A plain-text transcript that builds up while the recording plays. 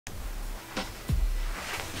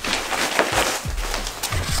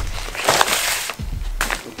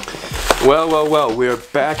Well, we are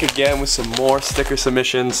back again with some more sticker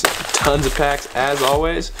submissions, tons of packs as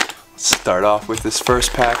always. Let's start off with this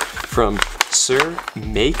first pack from Sir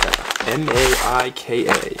Maika,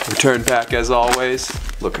 M-A-I-K-A. Return pack as always,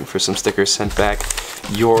 looking for some stickers sent back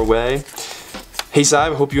your way. Hey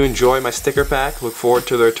SIVE, hope you enjoy my sticker pack, look forward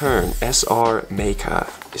to the return. S.R.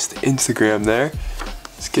 Maika is the Instagram there.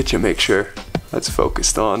 Let's get you, make sure that's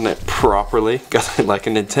focused on it properly. Got like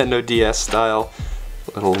a Nintendo DS style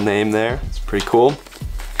little name there. It's pretty cool.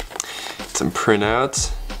 Some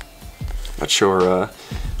printouts. Not sure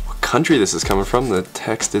what country this is coming from. The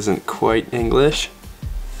text isn't quite English.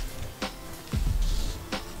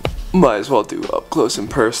 Might as well do up close and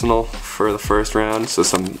personal for the first round. So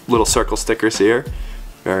some little circle stickers here.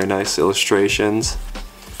 Very nice illustrations.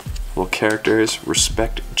 Little characters.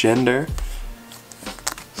 Respect gender.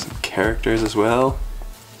 Some characters as well.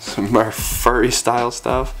 Some more furry style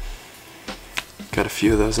stuff. Got a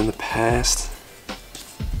few of those in the past.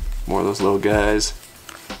 More of those little guys.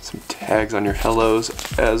 Some tags on your hellos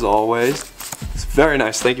as always. It's very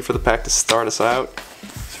nice. Thank you for the pack to start us out.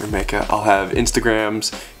 Sir Maika. I'll have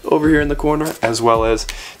Instagrams over here in the corner as well as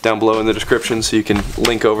down below in the description so you can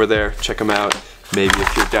link over there, check them out. Maybe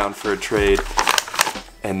if you're down for a trade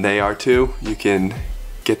and they are too, you can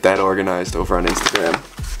get that organized over on Instagram.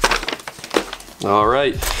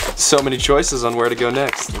 Alright, so many choices on where to go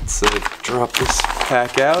next. Let's drop this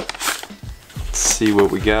pack out. Let's see what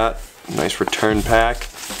we got. Nice return pack.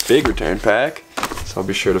 Big return pack. So I'll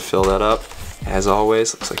be sure to fill that up. As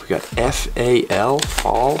always, looks like we got F-A-L,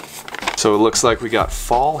 fall. So it looks like we got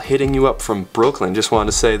fall hitting you up from Brooklyn. Just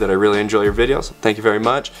wanted to say that I really enjoy your videos. Thank you very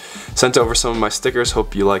much. Sent over some of my stickers.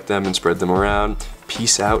 Hope you like them and spread them around.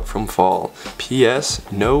 Peace out from fall. P.S.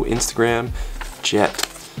 No Instagram jet.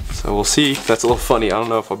 So we'll see. That's a little funny. I don't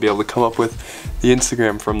know if I'll be able to come up with the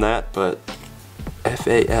Instagram from that, but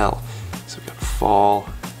F-A-L. So we got fall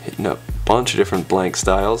hitting up a bunch of different blank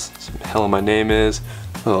styles. Some Hella My Name Is.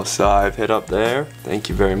 Little SIVE hit up there. Thank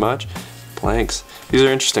you very much. Blanks. These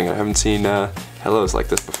are interesting. I haven't seen hellos like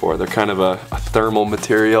this before. They're kind of a thermal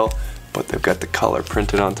material, but they've got the color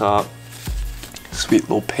printed on top. Sweet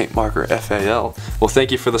little paint marker F-A-L. Well,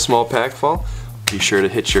 thank you for the small pack, fall. Be sure to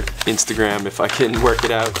hit your Instagram if I can work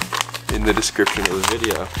it out in the description of the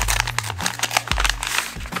video.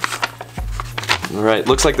 Alright,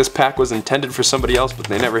 looks like this pack was intended for somebody else, but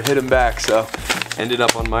they never hit him back, so ended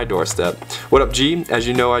up on my doorstep. What up, G? As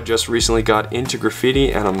you know, I just recently got into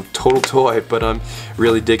graffiti, and I'm total toy, but I'm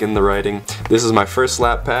really digging the writing. This is my first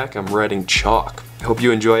slap pack. I'm writing chalk. I hope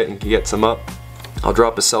you enjoy it and can get some up. I'll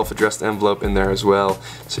drop a self-addressed envelope in there as well,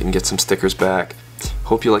 so you can get some stickers back.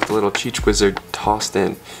 Hope you like the little Cheech Wizard tossed in.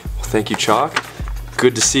 Well, thank you, Chalk.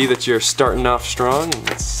 Good to see that you're starting off strong.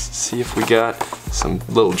 Let's see if we got some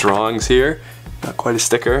little drawings here. Not quite a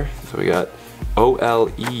sticker. So we got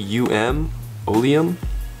O-L-E-U-M, Oleum.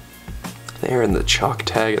 There, and the Chalk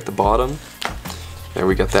tag at the bottom. There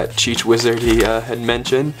we got that Cheech Wizard he had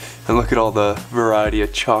mentioned. And look at all the variety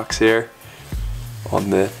of chalks here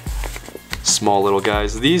on the small little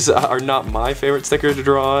guys. These are not my favorite sticker to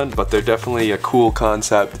draw on, but they're definitely a cool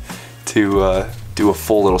concept to do a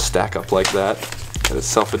full little stack up like that. Got it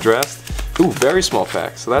self-addressed. Ooh, very small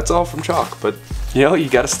pack. So that's all from Chalk, but you know, you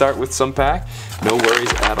gotta start with some pack. No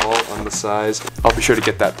worries at all on the size. I'll be sure to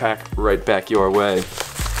get that pack right back your way.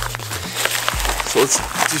 So let's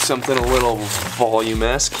do something a little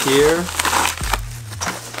volume-esque here.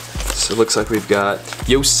 So it looks like we've got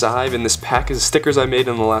U.S.A in this pack of stickers I made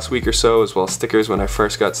in the last week or so, as well as stickers when I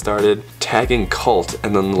first got started. Tagging cult,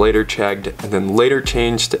 and then later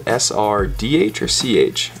changed to S-R, D-H or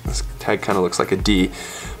C-H. This tag kind of looks like a D.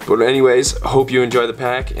 But anyways, hope you enjoy the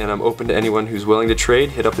pack, and I'm open to anyone who's willing to trade.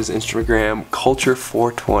 Hit up his Instagram,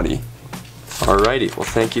 Culture420. Alrighty, well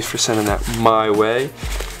thank you for sending that my way.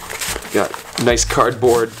 Got nice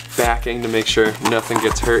cardboard backing to make sure nothing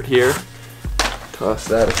gets hurt here. Toss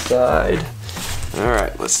that aside.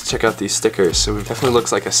 Alright, let's check out these stickers. So it definitely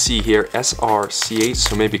looks like a C here, S-R-C-H,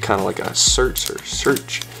 so maybe kind of like a search or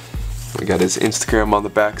search. We got his Instagram on the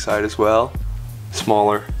back side as well.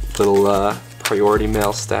 Smaller little priority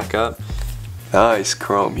mail stack up. Nice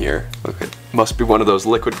chrome here. Look, it must be one of those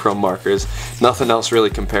liquid chrome markers. Nothing else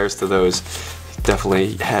really compares to those. It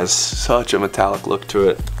definitely has such a metallic look to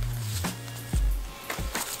it.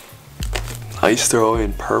 Nice throw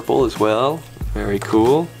in purple as well. Very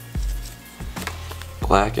cool.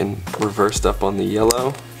 Black and reversed up on the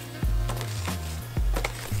yellow.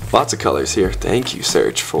 Lots of colors here. Thank you,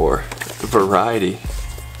 Serge, for the variety.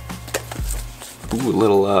 Ooh, a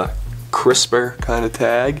little crisper kind of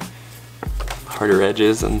tag. Harder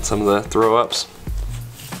edges and some of the throw-ups.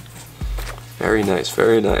 Very nice,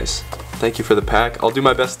 very nice. thank you for the pack. I'll do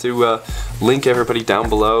my best to link everybody down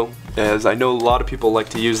below, as I know a lot of people like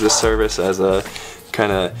to use this service as a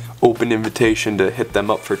kind of open invitation to hit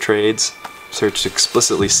them up for trades. Search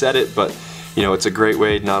explicitly said it, but you know, it's a great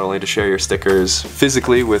way not only to share your stickers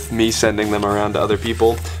physically with me sending them around to other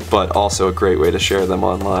people, but also a great way to share them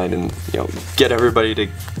online and, you know, get everybody to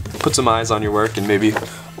put some eyes on your work and maybe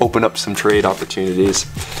open up some trade opportunities.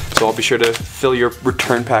 So I'll be sure to fill your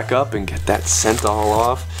return pack up and get that sent all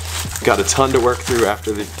off. Got a ton to work through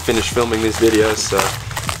after they finish filming these videos,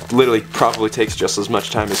 so literally probably takes just as much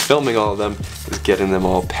time as filming all of them as getting them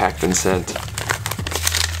all packed and sent.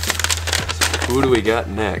 Who do we got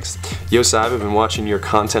next? U.S.A, I've been watching your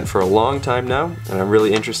content for a long time now, and I'm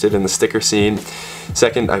really interested in the sticker scene.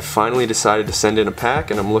 Second, I finally decided to send in a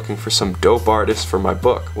pack, and I'm looking for some dope artists for my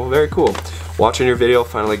book. Well, very cool. Watching your video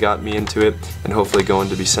finally got me into it, and hopefully going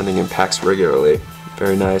to be sending in packs regularly.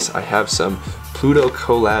 Very nice. I have some Pluto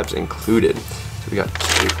collabs included. So we got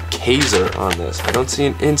Kaiser on this. I don't see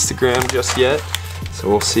an Instagram just yet, so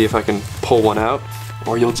we'll see if I can pull one out,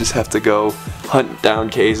 or you'll just have to go hunt down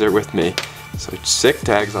Kaiser with me. So sick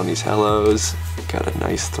tags on these hellos. Got a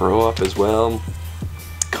nice throw up as well.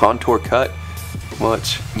 Contour cut.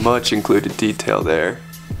 Much included detail there.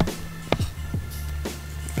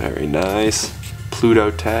 Very nice.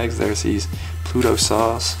 Pluto tags. There's these Pluto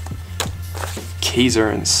sauce. Kaiser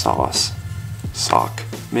and sauce. Sock,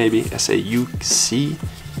 maybe. S-A-U-C.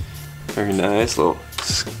 Very nice. Little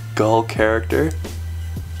skull character.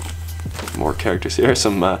 More characters here.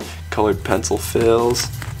 Some colored pencil fills.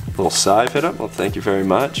 Little SIVE hit up. Well, thank you very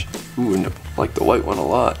much. Ooh, and I like the white one a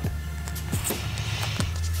lot.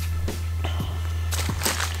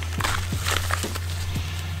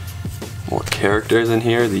 More characters in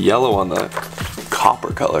here. The yellow on the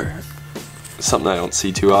copper color. Something I don't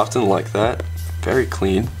see too often, like that. Very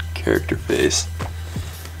clean character face.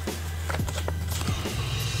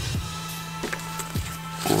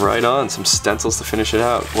 Right on, some stencils to finish it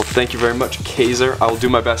out. Well, thank you very much, Kaiser. I will do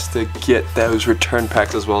my best to get those return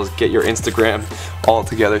packs as well as get your Instagram all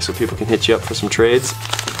together so people can hit you up for some trades.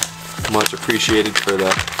 Much appreciated for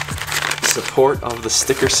the support of the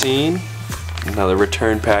sticker scene. Another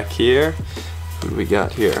return pack here. What do we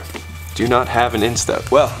got here? Do not have an Insta.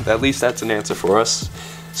 Well, at least that's an answer for us.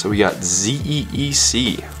 So we got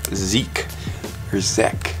Z-E-E-C, Zeke, or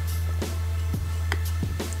Zek.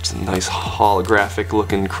 Some nice holographic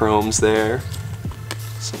looking chromes there.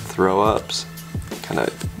 Some throw ups. Kind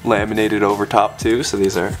of laminated over top too, so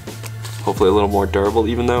these are hopefully a little more durable,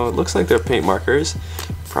 even though it looks like they're paint markers.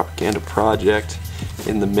 Propaganda project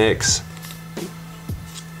in the mix.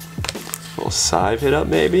 Little SIVE hit up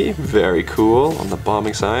maybe. Very cool on the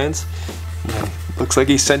bombing science. Looks like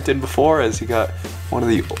he sent in before, as he got one of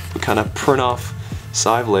the kind of print off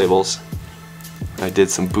SIVE labels. I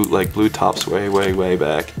did some bootleg blue tops way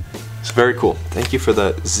back. It's very cool. Thank you for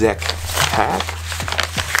the Zek pack.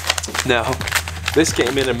 Now, this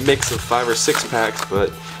came in a mix of 5 or 6 packs,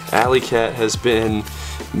 but Alley Cat has been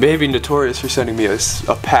maybe notorious for sending me a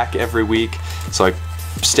pack every week. So I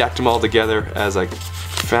stacked them all together as I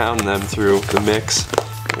found them through the mix.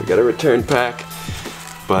 We got a return pack,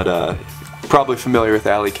 but probably familiar with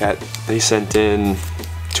Alley Cat. They sent in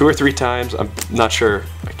 2 or 3 times. I'm not sure.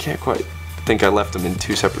 I can't quite think I left them in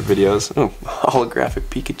 2 separate videos. Oh, holographic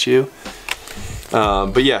Pikachu.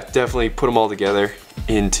 But yeah, definitely put them all together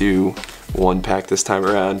into one pack this time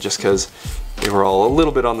around, just because they were all a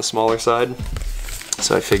little bit on the smaller side.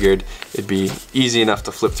 So I figured it'd be easy enough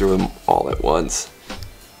to flip through them all at once.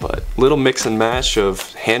 But little mix and mash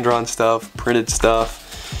of hand-drawn stuff, printed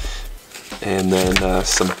stuff, and then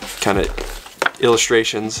some kind of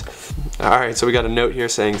illustrations. Alright, so we got a note here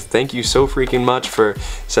saying, thank you so freaking much for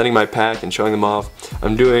sending my pack and showing them off.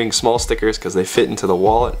 I'm doing small stickers because they fit into the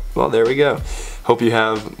wallet. Well, there we go. Hope you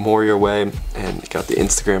have more your way, and got the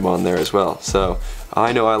Instagram on there as well. So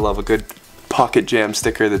I know I love a good pocket jam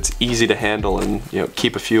sticker that's easy to handle and, you know,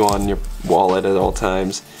 keep a few on your wallet at all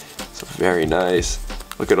times. So very nice.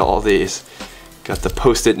 Look at all these. Got the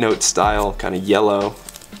post-it note style, kind of yellow,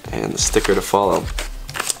 and the sticker to follow.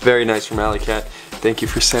 Very nice from Alley Cat. Thank you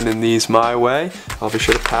for sending these my way. I'll be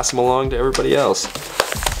sure to pass them along to everybody else.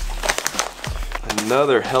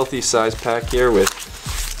 Another healthy size pack here with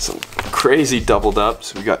some crazy doubled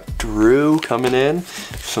ups. We got Drew coming in.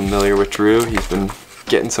 Familiar with Drew. He's been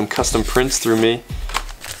getting some custom prints through me.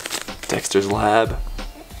 Dexter's Lab.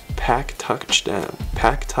 Pack touchdown.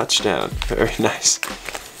 Pack touchdown. Very nice.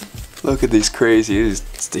 Look at these crazy.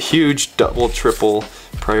 It's the huge double, triple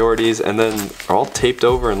priorities, and then are all taped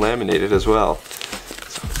over and laminated as well.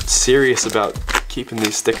 So serious about keeping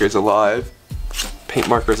these stickers alive. Paint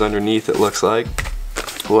markers underneath, it looks like.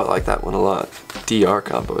 Ooh, I like that one a lot. DR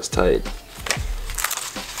combo is tight.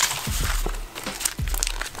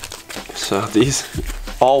 So these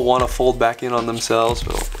all want to fold back in on themselves,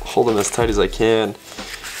 but I'll hold them as tight as I can.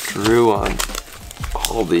 Drew on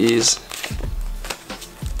all these.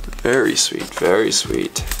 Very sweet, very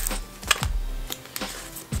sweet.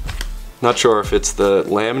 Not sure if it's the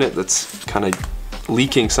laminate that's kind of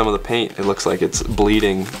leaking some of the paint. It looks like it's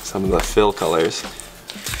bleeding some of the fill colors.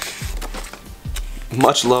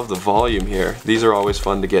 Much love the volume here. These are always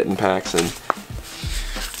fun to get in packs, and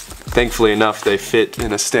thankfully enough they fit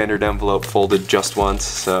in a standard envelope folded just once,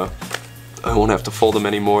 so I won't have to fold them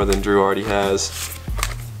any more than Drew already has.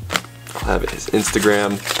 I'll have his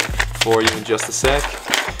Instagram for you in just a sec.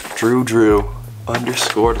 Drew _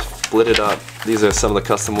 to split it up. These are some of the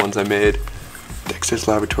custom ones I made. Dexter's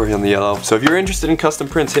Laboratory on the yellow. So if you're interested in custom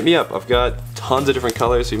prints, hit me up. I've got tons of different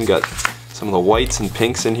colors. Even got some of the whites and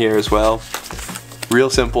pinks in here as well. Real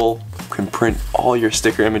simple. Can print all your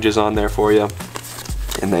sticker images on there for you.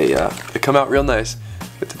 And they come out real nice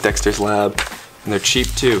with the Dexter's Lab. And they're cheap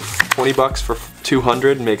too. 20 bucks for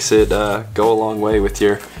 200 makes it go a long way with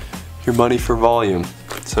your money for volume.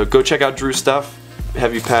 So go check out Drew's stuff.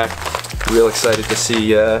 Heavy pack. Real excited to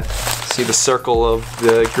see the circle of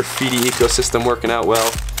the graffiti ecosystem working out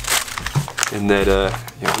well, and that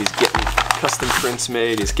you know, he's getting custom prints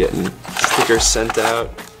made, he's getting stickers sent out.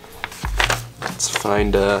 Let's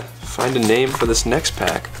find a name for this next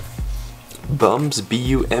pack. Bums,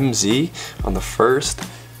 B-U-M-Z on the first.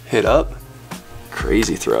 Hit up.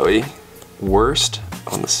 Crazy throwy. Worst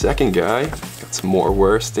on the second guy. Got some more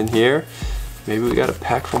Worst in here. Maybe we got a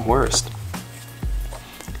pack from Worst.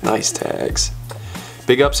 Nice tags.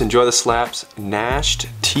 Big ups, enjoy the slaps. Gnashed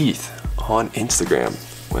Teeth on Instagram.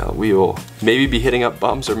 Well, we will maybe be hitting up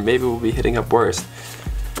Bums, or maybe we'll be hitting up Worst.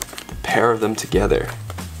 The pair of them together.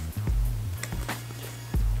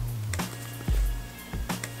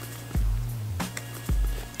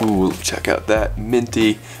 Ooh, check out that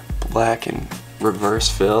minty black and reverse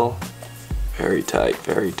fill. Very tight,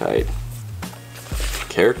 very tight.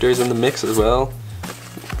 Characters in the mix as well.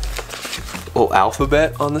 Little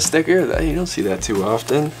alphabet on the sticker. You don't see that too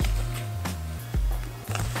often.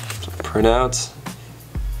 Some printouts.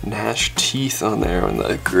 Gnashed Teeth on there, and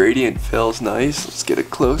the gradient fill's nice. Let's get it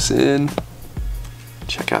close in.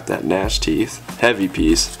 Check out that Gnashed Teeth. Heavy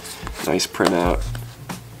piece. Nice printout.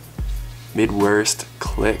 Midworst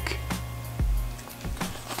Click.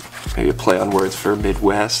 Maybe a play on words for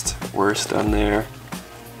Midwest. Worst on there.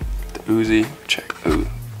 The Uzi. Check. Ooh.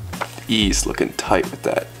 E's looking tight with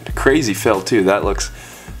that. Crazy fill too. That looks,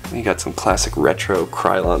 you got some classic retro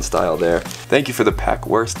Krylon style there. Thank you for the pack,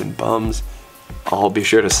 Worst and Bums. I'll be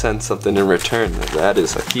sure to send something in return. That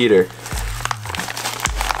is a heater.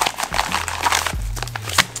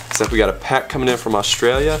 So we got a pack coming in from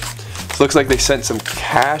Australia. It looks like they sent some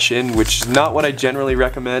cash in, which is not what I generally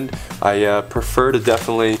recommend. I prefer to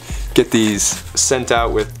definitely get these sent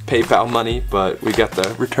out with PayPal money, but we got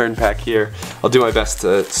the return pack here. I'll do my best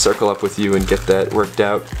to circle up with you and get that worked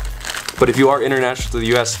out. But if you are international to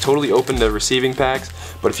the US, totally open to receiving packs.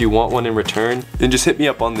 But if you want one in return, then just hit me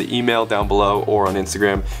up on the email down below or on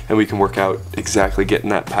Instagram, and we can work out exactly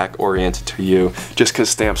getting that pack oriented to you, just because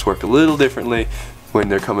stamps work a little differently when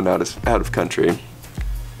they're coming out of country.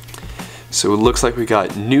 So it looks like we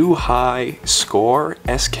got New High Score,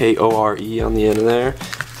 S-K-O-R-E on the end of there.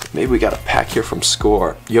 Maybe we got a pack here from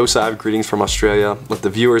Score. U.S.A, greetings from Australia. Let the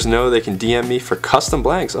viewers know they can DM me for custom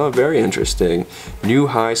blanks. Oh, very interesting. New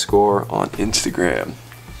High Score on Instagram.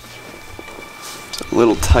 It's a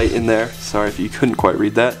little tight in there. Sorry if you couldn't quite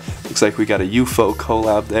read that. Looks like we got a UFO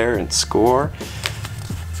collab there and Score.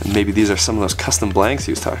 And maybe these are some of those custom blanks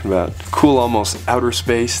he was talking about. Cool, almost outer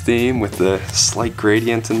space theme with the slight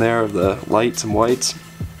gradient in there of the lights and whites.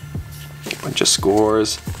 Bunch of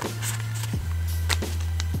Scores.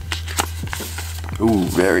 Ooh,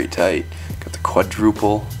 very tight. Got the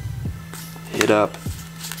quadruple. Hit up.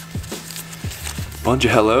 Bunch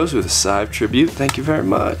of hellos with a SIVE tribute. Thank you very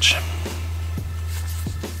much.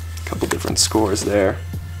 Couple different Scores there.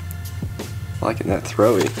 Liking that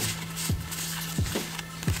throwy.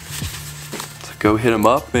 So go hit him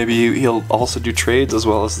up. Maybe he'll also do trades as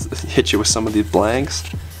well as hit you with some of these blanks.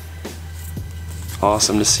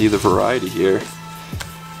 Awesome to see the variety here.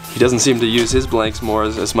 He doesn't seem to use his blanks more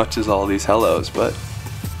as much as all these hellos, but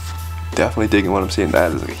definitely digging what I'm seeing.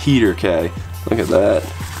 That is a heater K. Look at that.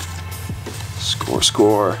 Score,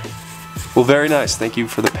 Score. Well, very nice. Thank you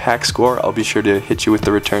for the pack, Score. I'll be sure to hit you with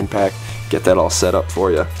the return pack, get that all set up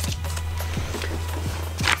for you.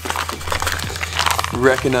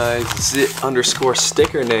 Recognize Zit _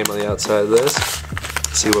 sticker name on the outside of this.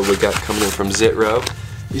 See what we got coming in from Zitro.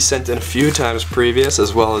 He sent in a few times previous,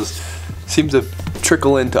 as well as seems to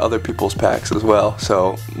trickle into other people's packs as well.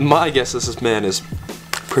 So my guess is this man is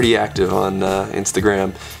pretty active on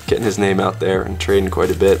Instagram, getting his name out there and trading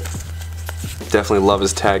quite a bit. Definitely love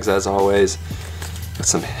his tags as always. Got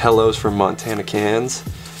some hellos from Montana cans.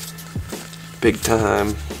 Big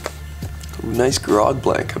time. Ooh, nice grog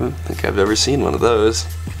blank. I don't think I've ever seen one of those.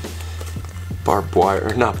 Barbed wire,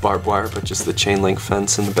 or not barbed wire, but just the chain link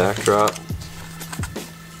fence in the backdrop.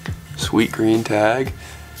 Sweet green tag.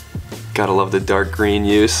 Gotta love the dark green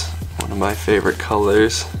use. One of my favorite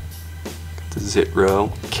colors. Got the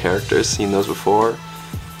Zitro characters, seen those before.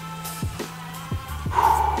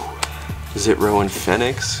 Zitro and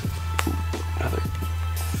Phoenix. Another.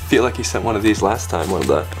 Feel like he sent one of these last time, one of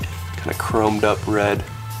the kind of chromed up red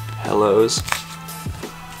hellos.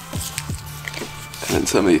 And then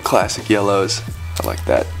some of the classic yellows. I like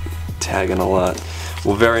that tagging a lot.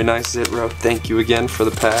 Well, very nice, Zitro. Thank you again for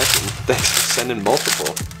the pack, and thanks for sending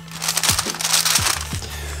multiple.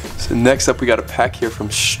 So next up, we got a pack here from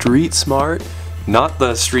Street Smart. Not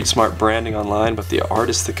the Street Smart branding online, but the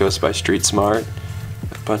artist that goes by Street Smart.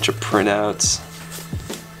 A bunch of printouts.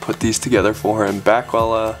 Put these together for him back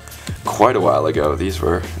while quite a while ago. These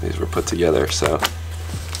were put together, so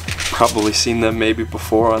probably seen them maybe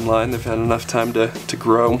before online. They've had enough time to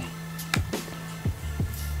grow.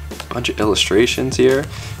 Bunch of illustrations here.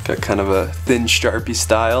 Got kind of a thin Sharpie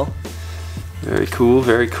style. Very cool,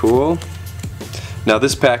 very cool. Now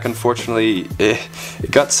this pack, unfortunately, it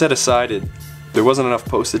got set aside. There wasn't enough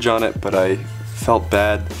postage on it, but I felt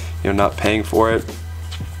bad, not paying for it.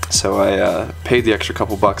 So I paid the extra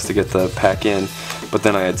couple bucks to get the pack in, but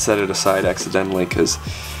then I had set it aside accidentally because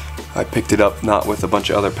I picked it up not with a bunch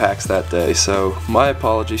of other packs that day. So my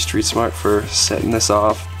apologies, Street Smart, for setting this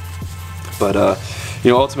off. But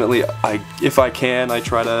ultimately, if I can, I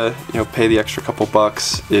try to pay the extra couple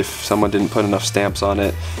bucks if someone didn't put enough stamps on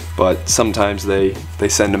it. But sometimes they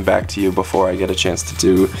send them back to you before I get a chance to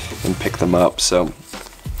do and pick them up. So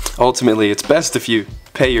ultimately, it's best if you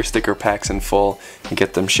pay your sticker packs in full and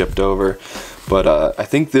get them shipped over. But I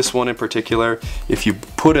think this one in particular, if you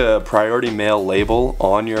put a priority mail label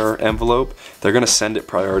on your envelope, they're going to send it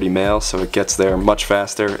priority mail, so it gets there much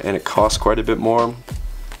faster and it costs quite a bit more.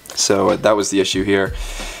 So that was the issue here.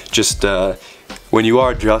 Just when you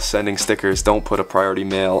are just sending stickers, don't put a priority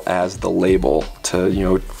mail as the label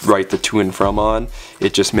to write the to and from on.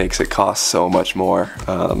 It just makes it cost so much more.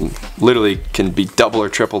 Literally can be double or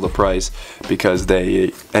triple the price because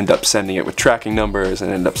they end up sending it with tracking numbers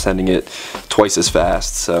and end up sending it twice as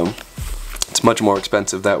fast. So it's much more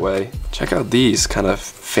expensive that way. Check out these, kind of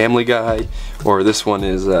Family Guy, or this one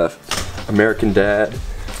is American Dad.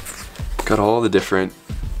 Got all the different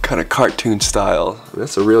kind of cartoon style.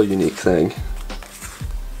 That's a real unique thing.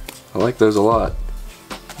 I like those a lot.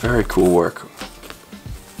 Very cool work.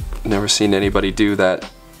 Never seen anybody do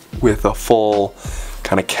that with a full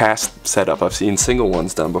kind of cast setup. I've seen single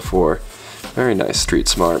ones done before. Very nice, Street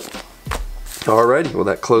Smart. Alrighty, well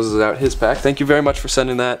that closes out his pack. Thank you very much for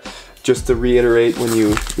sending that. Just to reiterate, when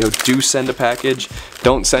you do send a package,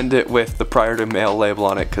 don't send it with the priority mail label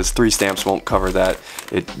on it, because 3 stamps won't cover that.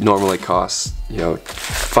 It normally costs $5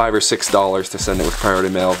 or $6 to send it with priority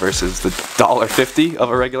mail versus the $1.50 of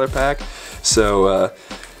a regular pack. So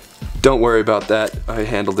don't worry about that. I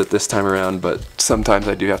handled it this time around, but sometimes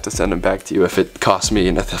I do have to send them back to you if it costs me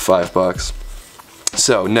the $5.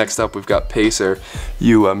 So next up, we've got Pacer.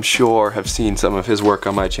 You, I'm sure, have seen some of his work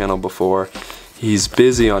on my channel before. He's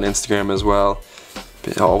busy on Instagram as well,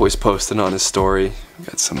 always posting on his story.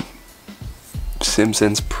 Got some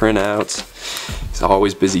Simpsons printouts. He's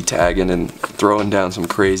always busy tagging and throwing down some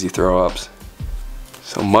crazy throw-ups.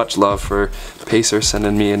 So much love for Pacer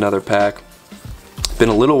sending me another pack. It's been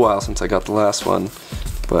a little while since I got the last one,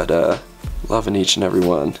 but loving each and every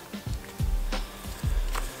one.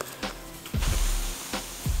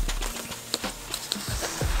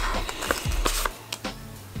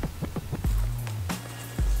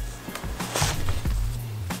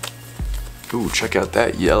 Ooh, check out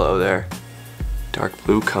that yellow there. Dark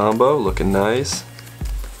blue combo, looking nice.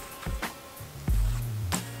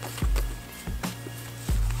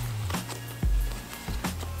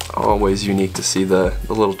 Always unique to see the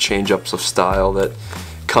little change-ups of style that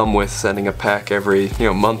come with sending a pack every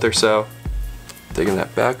month or so. Digging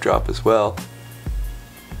that backdrop as well.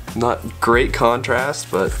 Not great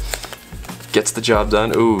contrast, but gets the job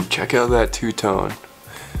done. Ooh, check out that two-tone.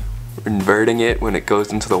 Inverting it when it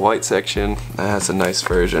goes into the white section. That's a nice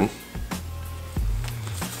version.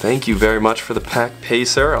 Thank you very much for the pack,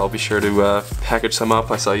 Pacer. I'll be sure to package some up.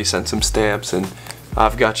 I saw you sent some stamps, and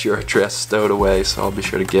I've got your address stowed away, so I'll be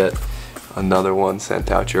sure to get another one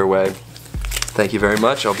sent out your way. Thank you very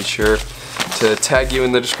much. I'll be sure to tag you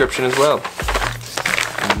in the description as well.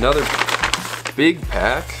 Another big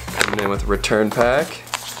pack coming in with a return pack.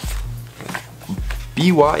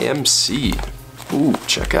 BYMC. Ooh,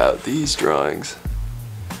 check out these drawings.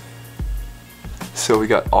 So we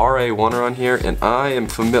got RA1er on here, and I am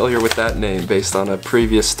familiar with that name based on a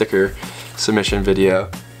previous sticker submission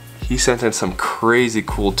video. He sent in some crazy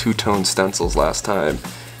cool two-tone stencils last time,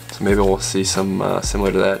 so maybe we'll see some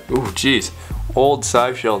similar to that. Ooh, geez, old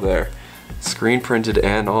SIVE shell there, screen printed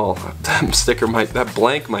and all. That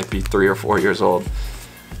blank might be 3 or 4 years old.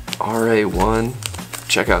 RA1,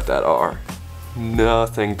 check out that R.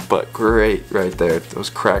 Nothing but great right there. Those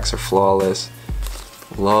cracks are flawless.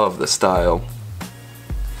 Love the style.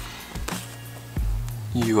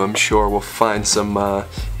 You, I'm sure, will find some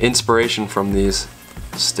inspiration from these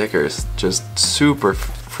stickers. Just super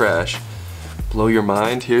fresh. Blow your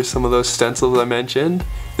mind. Here's some of those stencils I mentioned.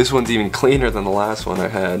 This one's even cleaner than the last one I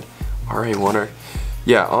had. RA1er.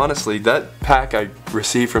 Yeah, honestly, that pack I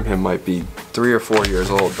received from him might be 3 or 4 years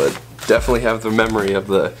old, but definitely have the memory of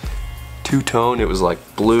the two-tone. It was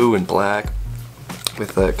like blue and black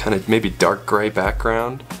with a kind of maybe dark gray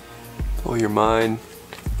background. Blow your mind.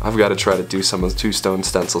 I've got to try to do some of the two-tone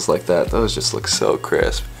stencils like that. Those just look so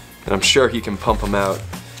crisp. And I'm sure he can pump them out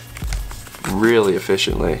really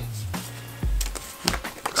efficiently.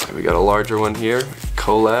 Looks like we got a larger one here.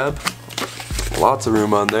 Collab. Lots of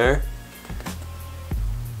room on there.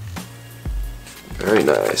 Very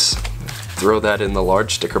nice. Throw that in the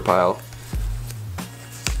large sticker pile.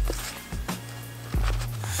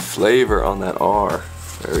 Flavor on that R.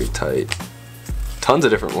 Very tight. Tons of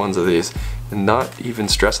different ones of these. And not even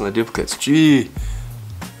stressing the duplicates. Gee!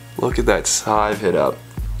 Look at that SIVE hit up.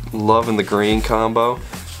 Loving the green combo.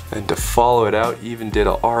 And to follow it out, even did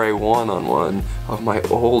a RA1 on one of my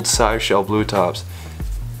old SIVE shell blue tops.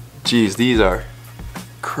 Geez, these are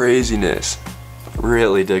craziness.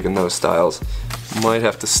 Really digging those styles. Might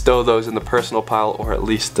have to stow those in the personal pile, or at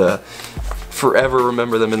least forever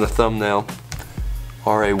remember them in the thumbnail.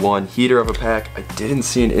 RA1, heater of a pack. I didn't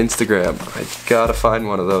see an Instagram. I gotta find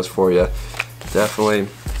one of those for you. Definitely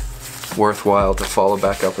worthwhile to follow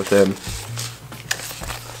back up with him.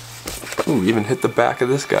 Ooh, even hit the back of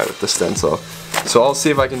this guy with the stencil. So I'll see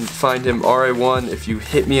if I can find him. RA1, if you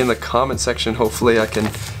hit me in the comment section, hopefully I can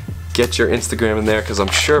get your Instagram in there, because I'm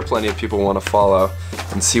sure plenty of people want to follow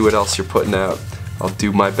and see what else you're putting out. I'll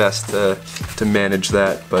do my best to manage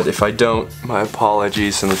that, but if I don't, my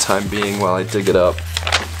apologies in the time being while I dig it up.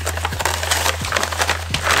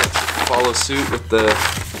 Follow suit with the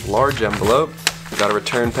large envelope. Got a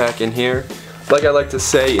return pack in here. Like I like to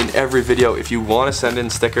say in every video, if you want to send in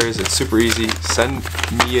stickers, it's super easy. Send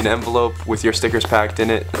me an envelope with your stickers packed in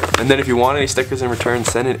it. And then if you want any stickers in return,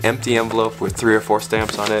 send an empty envelope with 3 or 4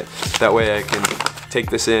 stamps on it. That way I can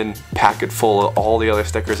take this in, pack it full of all the other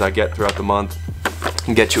stickers I get throughout the month,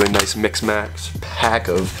 and get you a nice mix-match pack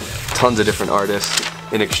of tons of different artists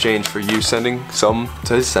in exchange for you sending some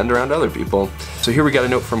to send around to other people. So here we got a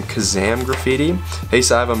note from Kazam Graffiti. Hey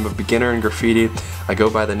SIVE, I'm a beginner in graffiti. I go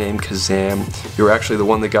by the name Kazam. You were actually the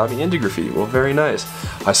one that got me into graffiti. Well, very nice.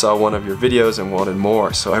 I saw one of your videos and wanted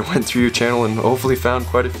more, so I went through your channel and hopefully found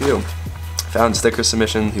quite a few. Found sticker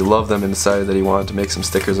submission, he loved them and decided that he wanted to make some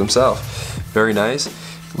stickers himself. Very nice.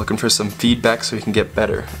 Looking for some feedback so he can get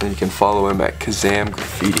better. And you can follow him at Kazam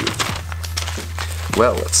Graffiti.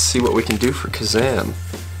 Well, let's see what we can do for Kazam.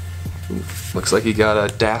 Looks like he got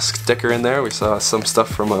a Dask sticker in there. We saw some stuff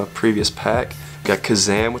from a previous pack. Got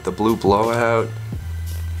Kazam with the blue blowout.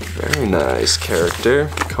 Very nice character.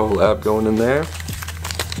 Collab going in there.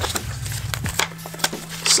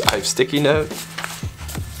 SIVE sticky note.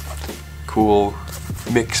 Cool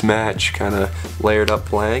mix match, kind of layered up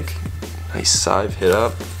blank. Nice SIVE hit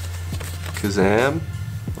up. Kazam.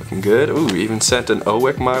 Looking good. Ooh, even sent an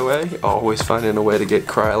OWIC my way. Always finding a way to get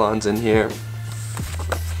Krylons in here.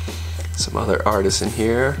 Some other artists in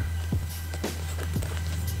here.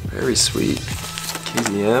 Very sweet.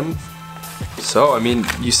 KZM. So, I mean,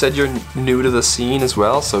 you said you're new to the scene as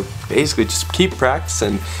well, so basically just keep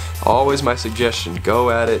practicing. Always my suggestion,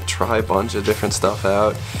 go at it, try a bunch of different stuff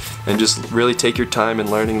out, and just really take your time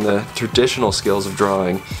in learning the traditional skills of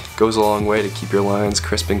drawing. Goes a long way to keep your lines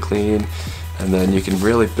crisp and clean, and then you can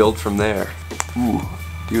really build from there. Ooh,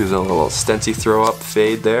 use a little stencil throw up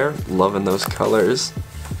fade there, loving those colors.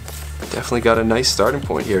 Definitely got a nice starting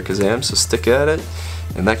point here, Kazam, so stick at it.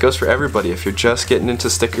 And that goes for everybody. If you're just getting into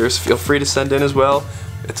stickers, feel free to send in as well.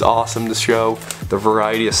 It's awesome to show the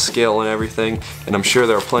variety of skill and everything. And I'm sure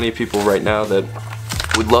there are plenty of people right now that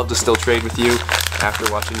would love to still trade with you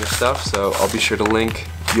after watching your stuff. So I'll be sure to link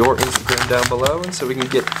your Instagram down below, and so we can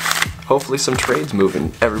get hopefully some trades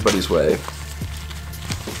moving everybody's way.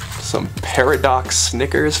 Some Paradox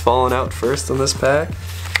Snickers falling out first in this pack.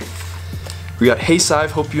 We got Hey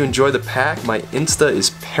SIVE, hope you enjoy the pack. My Insta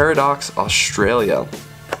is Paradox Australia.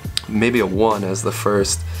 Maybe a 1 as the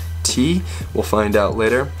first T. We'll find out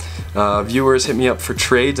later. Viewers, hit me up for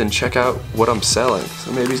trades and check out what I'm selling.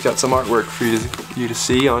 So maybe he's got some artwork for you to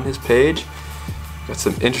see on his page. Got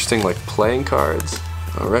some interesting like playing cards.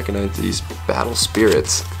 I recognize these Battle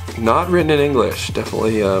Spirits. Not written in English.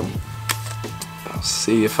 Definitely, I'll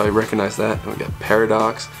see if I recognize that. We got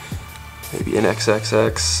Paradox, maybe an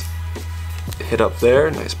XXX hit up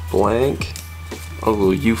there. Nice blank. A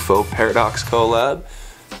little UFO Paradox collab.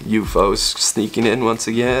 UFO's sneaking in once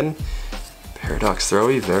again. Paradox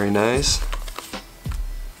Throwy, very nice.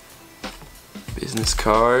 Business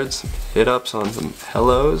cards, hit ups on some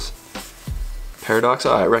hellos. Paradox,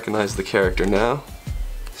 oh, I recognize the character now.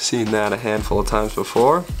 Seen that a handful of times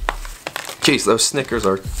before. Jeez, those Snickers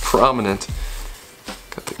are prominent.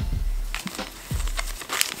 Got the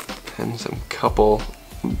and some couple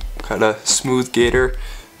kind of smooth gator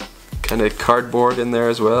kind of cardboard in there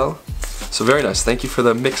as well. So very nice. Thank you for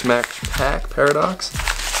the mix match pack, Paradox.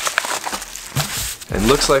 And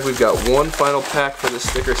looks like we've got one final pack for this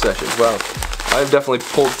sticker session. Wow, I've definitely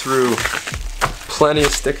pulled through plenty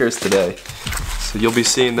of stickers today. So you'll be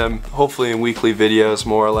seeing them hopefully in weekly videos,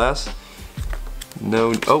 more or less.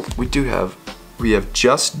 No, oh, we have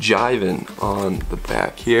Just Jivin' on the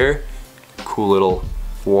back here. Cool little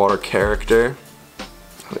water character.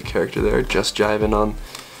 Another character there, Just Jivin' on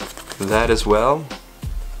that as well.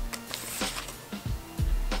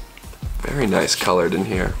 Very nice colored in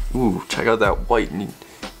here. Ooh, check out that white and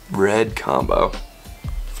red combo.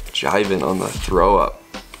 Jivin' on the throw up.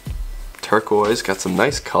 Turquoise, got some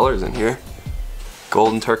nice colors in here.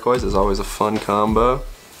 Gold and turquoise is always a fun combo.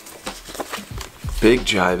 Big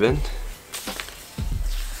Jivin'.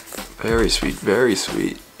 Very sweet, very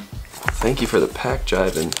sweet. Thank you for the pack,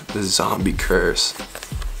 Jivin'. The Zombie Curse.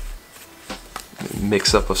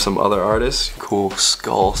 Mix up of some other artists. Cool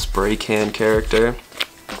skull spray can character.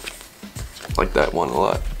 Like that one a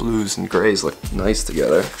lot. Blues and grays look nice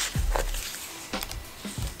together.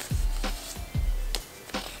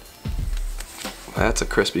 That's a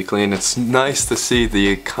crispy clean. It's nice to see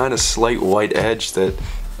the kind of slight white edge that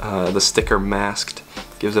the sticker masked.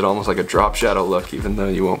 Gives it almost like a drop shadow look, even though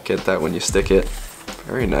you won't get that when you stick it.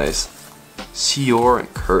 Very nice. Seor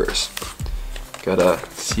and Curse. Got a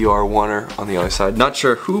CR1er on the other side. Not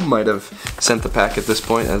sure who might have sent the pack at this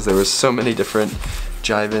point, as there was so many different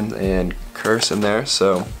Jivin' and Curse in there,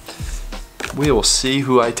 so we will see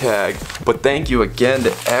who I tag. But thank you again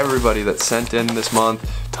to everybody that sent in this month.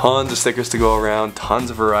 Tons of stickers to go around, tons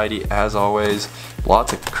of variety as always.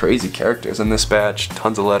 Lots of crazy characters in this batch,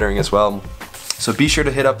 tons of lettering as well. So be sure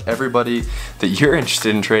to hit up everybody that you're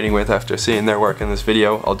interested in trading with after seeing their work in this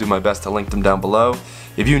video. I'll do my best to link them down below.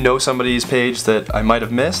 If you know somebody's page that I might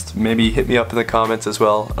have missed, maybe hit me up in the comments as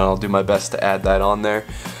well, and I'll do my best to add that on there.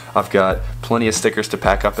 I've got plenty of stickers to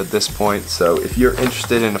pack up at this point, so if you're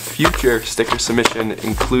interested in a future sticker submission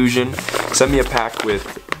inclusion, send me a pack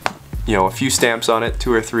with, you know, a few stamps on it,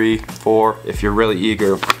 2 or 3, 4, if you're really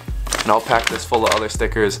eager, and I'll pack this full of other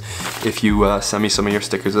stickers if you send me some of your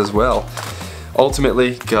stickers as well.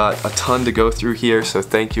 Ultimately, got a ton to go through here, so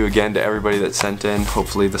thank you again to everybody that sent in.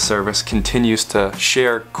 Hopefully the service continues to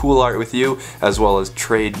share cool art with you, as well as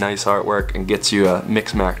trade nice artwork, and gets you a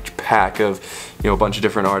mix match pack of, you know, a bunch of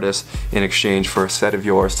different artists in exchange for a set of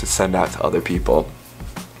yours to send out to other people.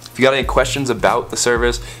 If you got any questions about the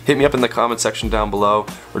service, hit me up in the comment section down below,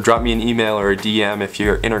 or drop me an email or a DM if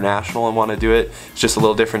you're international and want to do it. It's just a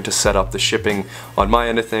little different to set up the shipping on my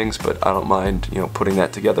end of things, but I don't mind, you know, putting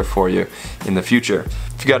that together for you in the future.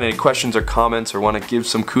 If you got any questions or comments, or want to give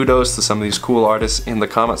some kudos to some of these cool artists in the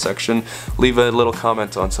comment section, leave a little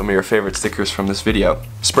comment on some of your favorite stickers from this video.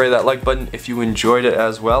 Spray that like button if you enjoyed it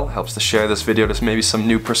as well. Helps to share this video to maybe some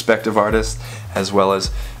new prospective artists, as well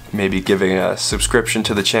as maybe giving a subscription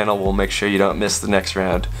to the channel will make sure you don't miss the next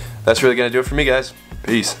round. That's really gonna do it for me, guys.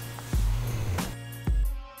 Peace.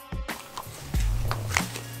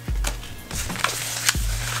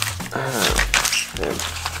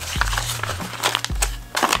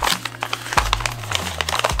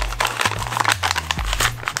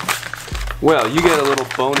 Well, you get a little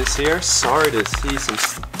bonus here. Sorry to see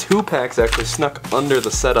some 2 packs actually snuck under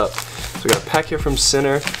the setup. So we got a pack here from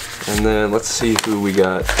Sinner, and then let's see who we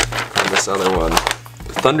got on this other one.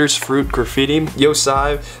 Thunder's Fruit Graffiti,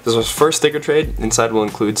 U.S.A. This was first sticker trade. Inside will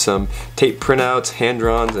include some tape printouts,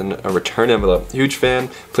 hand-drawns, and a return envelope. Huge fan.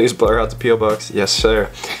 Please blur out the P.O. Box. Yes,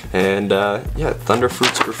 sir. And yeah, Thunder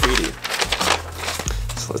Fruits Graffiti.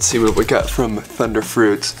 So let's see what we got from Thunder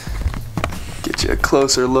Fruits. Get you a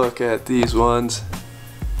closer look at these ones.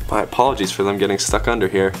 My apologies for them getting stuck under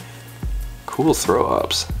here. Cool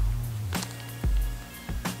throw-ups.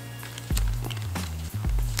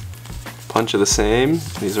 Bunch of the same.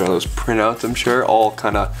 These are those printouts, I'm sure, all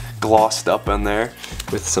kind of glossed up in there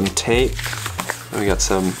with some tape. And we got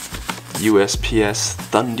some USPS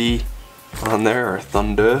Thundy on there, or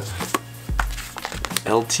Thunder,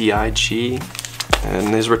 LTIG, and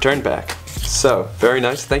his return back. So, very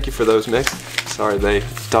nice. Thank you for those, Mix. Sorry they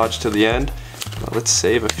dodged to the end. Let's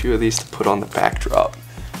save a few of these to put on the backdrop.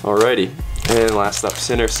 Alrighty. And last up,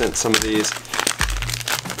 Sinner sent some of these.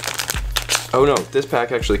 Oh no, this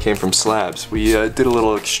pack actually came from Slabs. We did a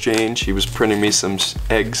little exchange. He was printing me some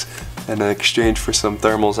eggs in exchange for some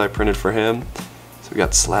thermals I printed for him. So we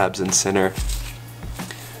got Slabs and Sinner.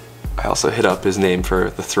 I also hit up his name for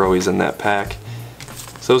the throwies in that pack.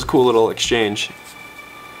 So it was a cool little exchange.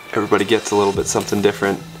 Everybody gets a little bit something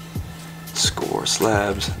different. Score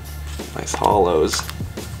Slabs. Nice hollows.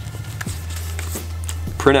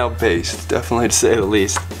 Printout based, definitely to say the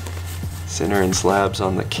least. Sinner and Slabs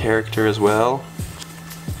on the character as well.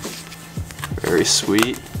 Very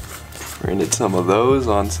sweet. Printed some of those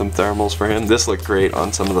on some thermals for him. This looked great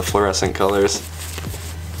on some of the fluorescent colors.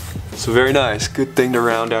 So very nice. Good thing to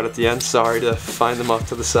round out at the end. Sorry to find them off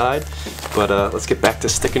to the side, but let's get back to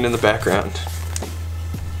sticking in the background.